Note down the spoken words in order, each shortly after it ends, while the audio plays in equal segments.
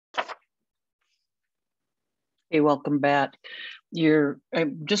Hey, welcome back. I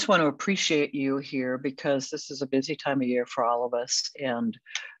just want to appreciate you here because this is a busy time of year for all of us. And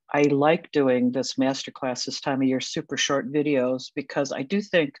I like doing this masterclass this time of year, super short videos, because I do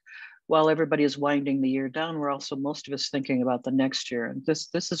think while everybody is winding the year down, we're also most of us thinking about the next year. And this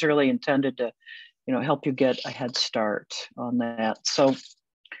is really intended to, help you get a head start on that. So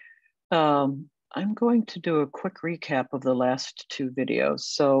I'm going to do a quick recap of the last two videos.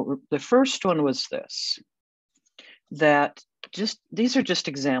 So the first one was this, that these are just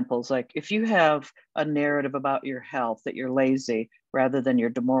examples. Like if you have a narrative about your health that you're lazy rather than you're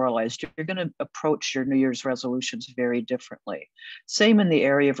demoralized, you're going to approach your New Year's resolutions very differently. Same in the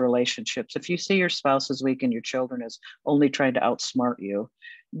area of relationships. If you see your spouse is weak and your children is only trying to outsmart you,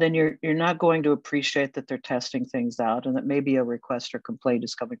 then you're not going to appreciate that they're testing things out and that maybe a request or complaint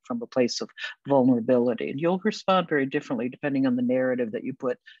is coming from a place of vulnerability. And you'll respond very differently depending on the narrative that you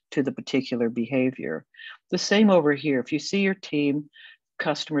put to the particular behavior. The same over here. If you see your team,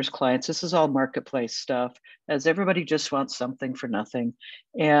 customers, clients, this is all marketplace stuff, as everybody just wants something for nothing.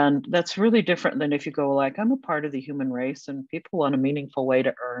 And that's really different than if you go like, I'm a part of the human race and people want a meaningful way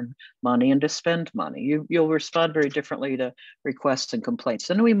to earn money and to spend money. You'll respond very differently to requests and complaints.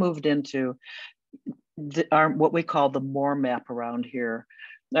 Then we moved into what we call the more map around here.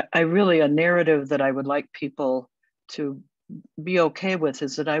 A narrative that I would like people to be okay with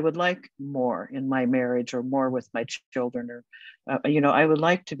is that I would like more in my marriage or more with my children, or I would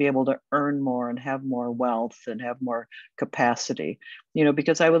like to be able to earn more and have more wealth and have more capacity,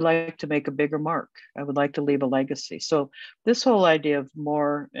 because I would like to make a bigger mark. I would like to leave a legacy. So this whole idea of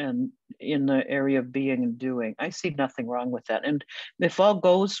more and in the area of being and doing, I see nothing wrong with that. And if all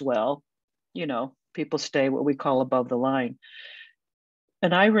goes well, people stay what we call above the line.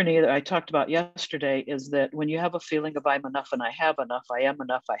 An irony that I talked about yesterday is that when you have a feeling of I'm enough and I have enough, I am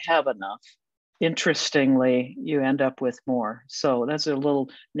enough, I have enough, interestingly, you end up with more. So that's a little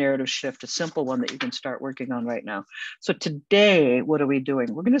narrative shift, a simple one that you can start working on right now. So today, what are we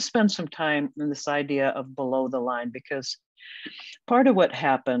doing? We're going to spend some time in this idea of below the line, because part of what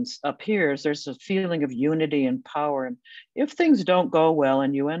happens up here is there's a feeling of unity and power. And if things don't go well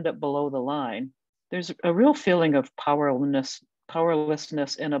and you end up below the line, there's a real feeling of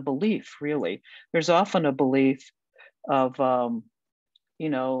powerlessness and a belief, really. There's often a belief of,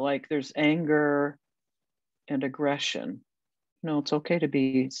 like there's anger and aggression. It's okay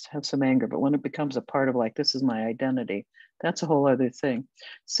to have some anger, but when it becomes a part of like, this is my identity, that's a whole other thing.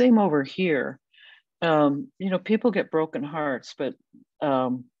 Same over here. People get broken hearts, but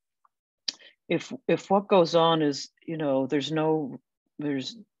if what goes on is, there's no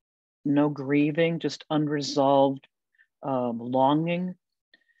grieving, just unresolved longing,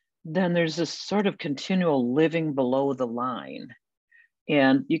 then there's this sort of continual living below the line.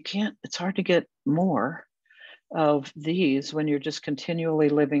 And it's hard to get more of these when you're just continually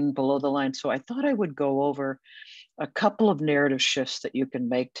living below the line. So I thought I would go over a couple of narrative shifts that you can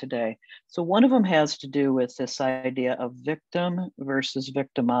make today. So one of them has to do with this idea of victim versus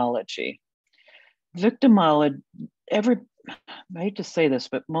victimology. Victimology, I hate to say this,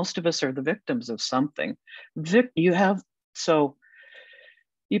 but most of us are the victims of something. So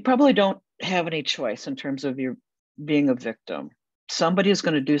you probably don't have any choice in terms of your being a victim. Somebody is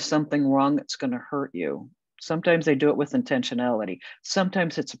going to do something wrong that's going to hurt you. Sometimes they do it with intentionality.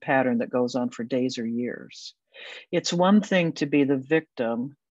 Sometimes it's a pattern that goes on for days or years. It's one thing to be the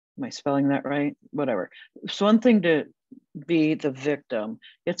victim. Am I spelling that right? Whatever. It's one thing to be the victim.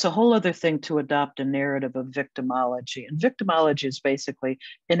 It's a whole other thing to adopt a narrative of victimology. And victimology is basically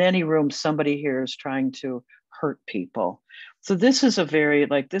in any room, somebody here is trying to hurt people. So this is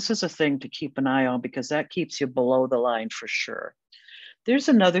this is a thing to keep an eye on, because that keeps you below the line for sure. There's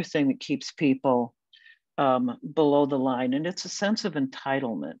another thing that keeps people below the line, and it's a sense of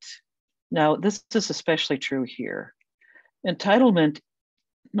entitlement. Now, this is especially true here. Entitlement,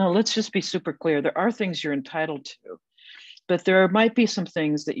 now let's just be super clear. There are things you're entitled to, but there might be some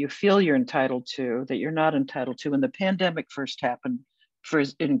things that you feel you're entitled to that you're not entitled to. When the pandemic first happened,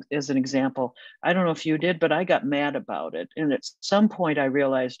 as an example, I don't know if you did, but I got mad about it. And at some point I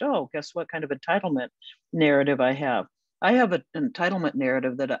realized, oh, guess what kind of entitlement narrative I have? I have an entitlement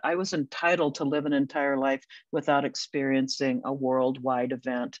narrative that I was entitled to live an entire life without experiencing a worldwide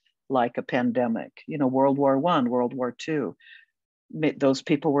event like a pandemic, World War I, World War II. Those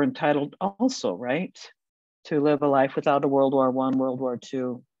people were entitled also, right, to live a life without a World War I, World War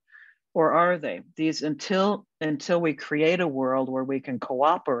II. Or are they? These until we create a world where we can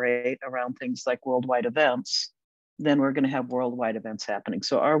cooperate around things like worldwide events, then we're going to have worldwide events happening.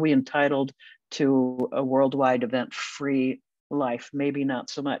 So are we entitled to a worldwide event free life, maybe not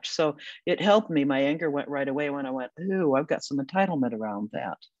so much. So it helped me. My anger went right away when I went, ooh, I've got some entitlement around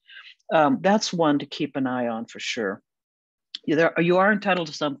that. That's one to keep an eye on for sure. You are entitled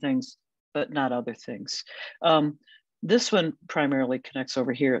to some things, but not other things. This one primarily connects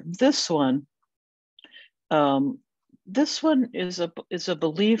over here. This one is a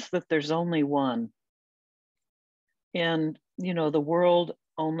belief that there's only one, and the world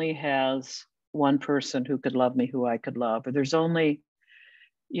only has one person who could love me, who I could love, or there's only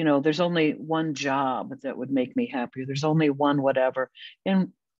one job that would make me happy. There's only one whatever,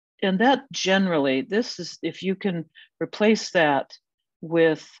 and that generally, this is, if you can replace that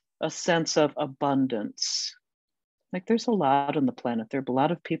with a sense of abundance. Like, there's a lot on the planet. There are a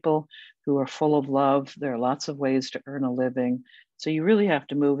lot of people who are full of love. There are lots of ways to earn a living. So you really have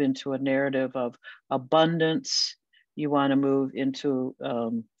to move into a narrative of abundance. You want to move into,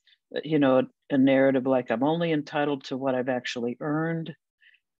 a narrative like, I'm only entitled to what I've actually earned.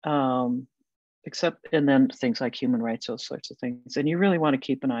 And then things like human rights, those sorts of things. And you really want to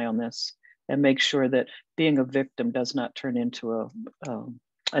keep an eye on this and make sure that being a victim does not turn into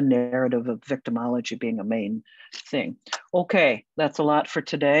a narrative of victimology being a main thing. Okay, that's a lot for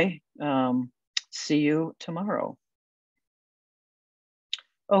today. See you tomorrow.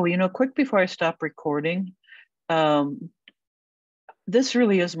 Oh, quick before I stop recording, this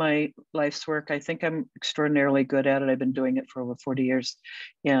really is my life's work. I think I'm extraordinarily good at it. I've been doing it for over 40 years.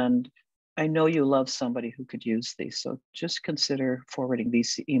 And I know you love somebody who could use these. So just consider forwarding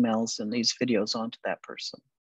these emails and these videos on to that person.